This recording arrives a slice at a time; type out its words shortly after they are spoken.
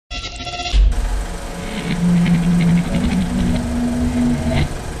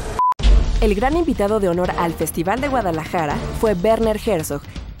El gran invitado de honor al Festival de Guadalajara fue Werner Herzog.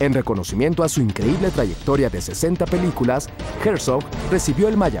 En reconocimiento a su increíble trayectoria de 60 películas, Herzog recibió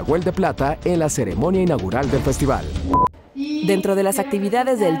el Mayagüel de Plata en la ceremonia inaugural del festival. Dentro de las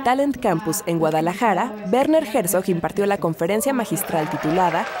actividades del Talent Campus en Guadalajara, Werner Herzog impartió la conferencia magistral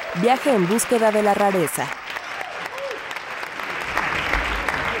titulada Viaje en búsqueda de la rareza.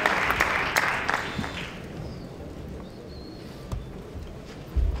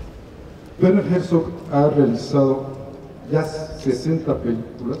 Werner Herzog ha realizado ya 60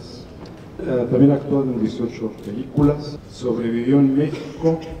 películas, también ha actuado en 18 películas, sobrevivió en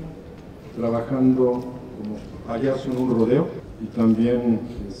México trabajando como payaso en un rodeo y también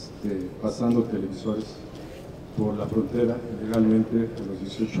pasando televisores por la frontera ilegalmente a los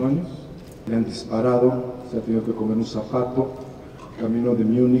 18 años. Le han disparado, se ha tenido que comer un zapato, camino de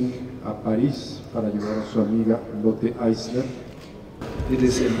Múnich a París para ayudar a su amiga Lotte Eisner. It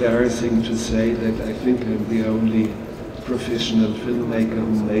is embarrassing to say that I think I'm the only professional filmmaker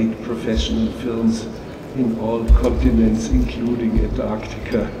who made professional films in all continents, including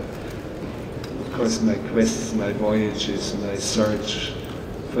Antarctica. Of course, my quests, my voyages, my search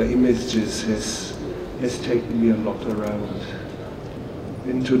for images has taken me a lot around.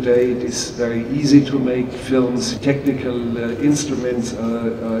 And today it is very easy to make films. Technical instruments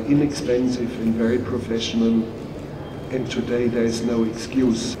are inexpensive and very professional. And today there is no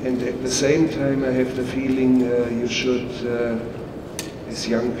excuse. And at the same time I have the feeling you should, as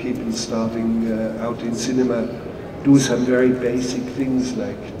young people starting out in cinema, do some very basic things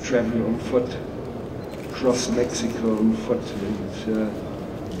like travel on foot, cross Mexico on foot, and,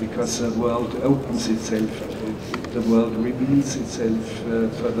 because the world opens itself, the world reveals itself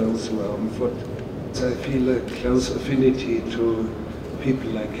for those who are on foot. So I feel a close affinity to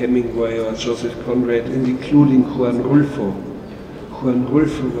people like Hemingway or Joseph Conrad, and including Juan Rulfo. Juan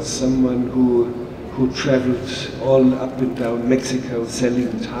Rulfo was someone who traveled all up and down Mexico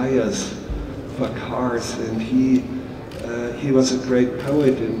selling tires for cars, and he was a great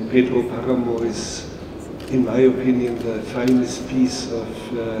poet, and Pedro Páramo is, in my opinion, the finest piece of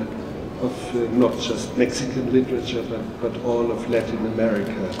not just Mexican literature, but all of Latin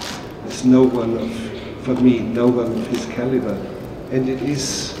America. There's no one for me, no one of his caliber. And it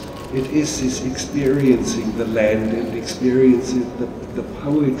is this experiencing the land and experiencing the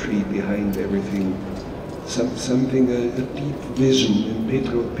poetry behind everything. Something, a deep vision. And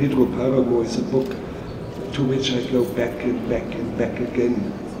Pedro Páramo is a book to which I go back and back and back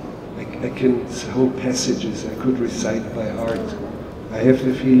again. I can, whole passages I could recite by heart. I have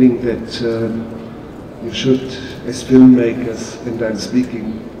the feeling that you should, as filmmakers, and I'm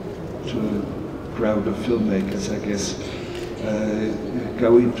speaking to a crowd of filmmakers, I guess,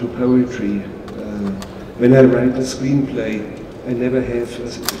 go into poetry. When I write a screenplay,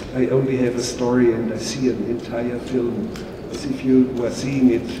 I only have a story and I see an entire film as if you were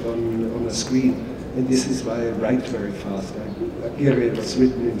seeing it on a screen. And this is why I write very fast. Aguirre was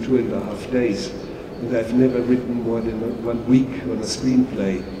written in 2.5 days, and I've never written more than 1 week on a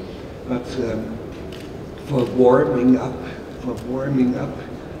screenplay. But for warming up,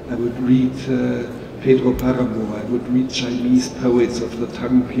 I would read Pedro Páramo, I would read Chinese poets of the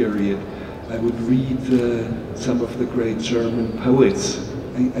Tang period, I would read some of the great German poets.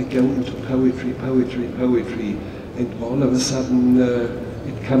 I go into poetry, and all of a sudden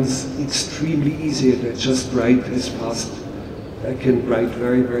it comes extremely easy, and I just write as fast. I can write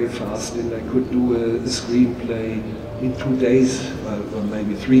very, very fast, and I could do a screenplay in 2 days, or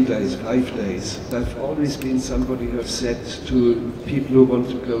maybe 3 days, 5 days. I've always been somebody who has said to people who want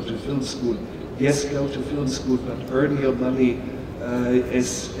to go to film school, yes, go to film school, but earn your money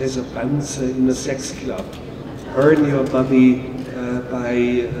as a bouncer in a sex club. Earn your money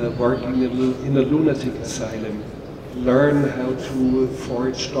by working in a lunatic asylum. Learn how to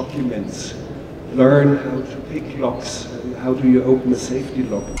forge documents. Learn how to pick locks. How do you open a safety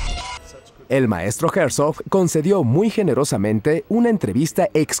lock? El maestro Herzog concedió muy generosamente una entrevista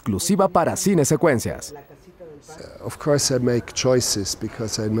exclusiva para Cine-Secuencias. Of course I make choices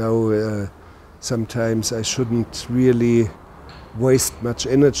because I know sometimes I shouldn't really waste much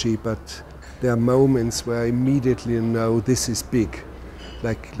energy, but there are moments where I immediately know this is big.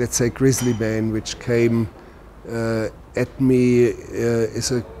 Like, let's say, Grizzly Man, which came at me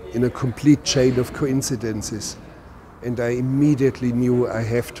in a complete chain of coincidences. And I immediately knew I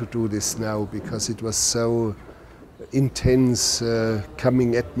have to do this now because it was so intense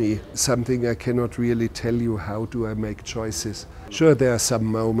coming at me. Something I cannot really tell you, how do I make choices. Sure, there are some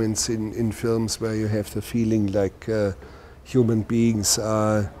moments in films where you have the feeling like human beings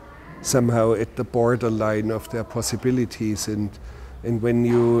are somehow at the borderline of their possibilities, and And when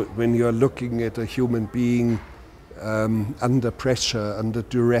you're looking at a human being under pressure, under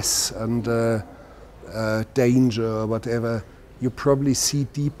duress, under danger or whatever, you probably see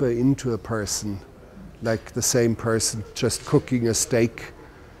deeper into a person, like the same person just cooking a steak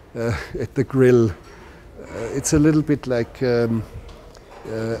at the grill. It's a little bit like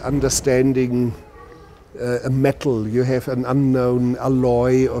understanding a metal. You have an unknown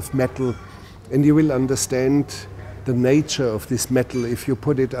alloy of metal, and you will understand the nature of this metal if you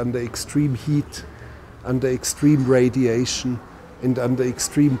put it under extreme heat, under extreme radiation, and under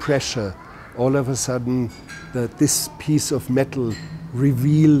extreme pressure. All of a sudden, this piece of metal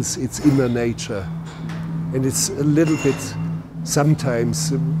reveals its inner nature. And it's a little bit,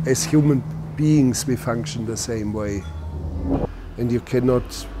 sometimes, as human beings, we function the same way. And you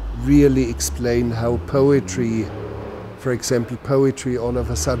cannot really explain how poetry, for example, poetry all of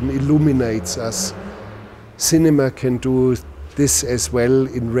a sudden illuminates us. Cinema can do this as well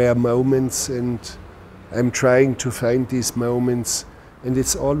in rare moments, and I'm trying to find these moments, and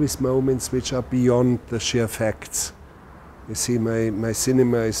it's always moments which are beyond the sheer facts. You see, my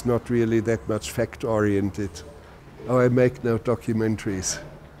cinema is not really that much fact-oriented. Oh, I make no documentaries.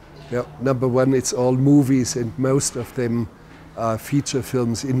 Yeah, number one, it's all movies, and most of them are feature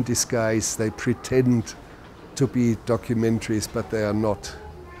films in disguise. They pretend to be documentaries, but they are not.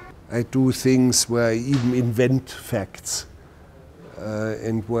 I do things where I even invent facts,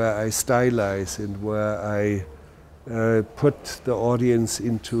 and where I stylize, and where I put the audience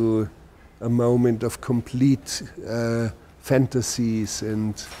into a moment of complete fantasies,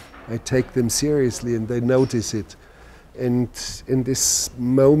 and I take them seriously and they notice it. And in these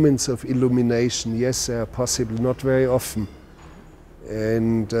moments of illumination, yes, they are possible, not very often.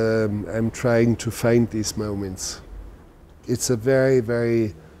 And I'm trying to find these moments. It's a very,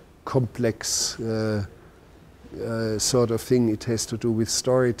 very complex sort of thing. It has to do with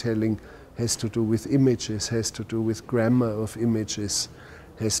storytelling, has to do with images, has to do with grammar of images,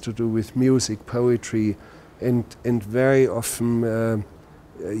 has to do with music, poetry, and very often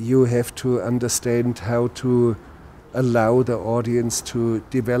you have to understand how to allow the audience to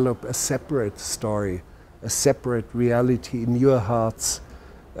develop a separate story, a separate reality in your hearts,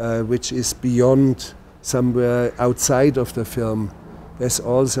 which is beyond, somewhere outside of the film. There's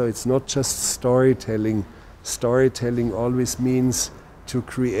also, it's not just storytelling. Storytelling always means to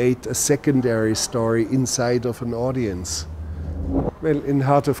create a secondary story inside of an audience. Well, in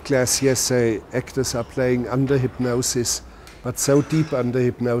Heart of Glass, yes, actors are playing under hypnosis, but so deep under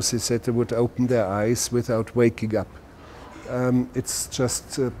hypnosis that they would open their eyes without waking up. It's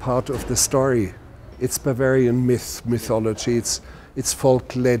just part of the story. It's Bavarian mythology, it's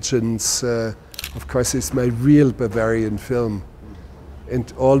folk legends. Of course, it's my real Bavarian film.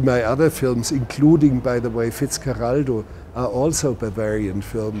 And all my other films, including, by the way, Fitzcarraldo, are also Bavarian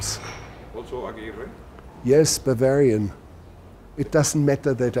films. Also AG, right? Yes, Bavarian. It doesn't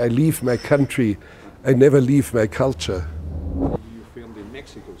matter that I leave my country. I never leave my culture. You filmed in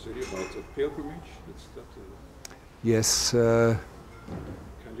Mexico City about a pilgrimage. Yes. Can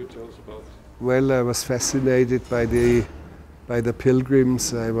you tell us about? Well, I was fascinated by the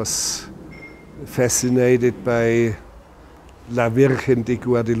pilgrims. I was fascinated by La Virgen de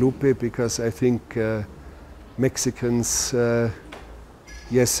Guadalupe, because I think Mexicans,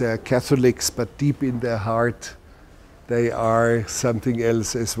 yes, they are Catholics, but deep in their heart, they are something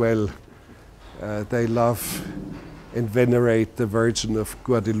else as well. They love and venerate the Virgin of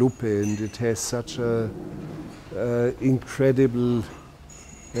Guadalupe, and it has such a incredible,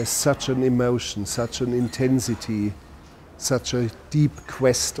 there's such an emotion, such an intensity, such a deep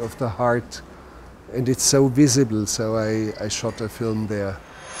quest of the heart, and it's so visible, so I shot a film there.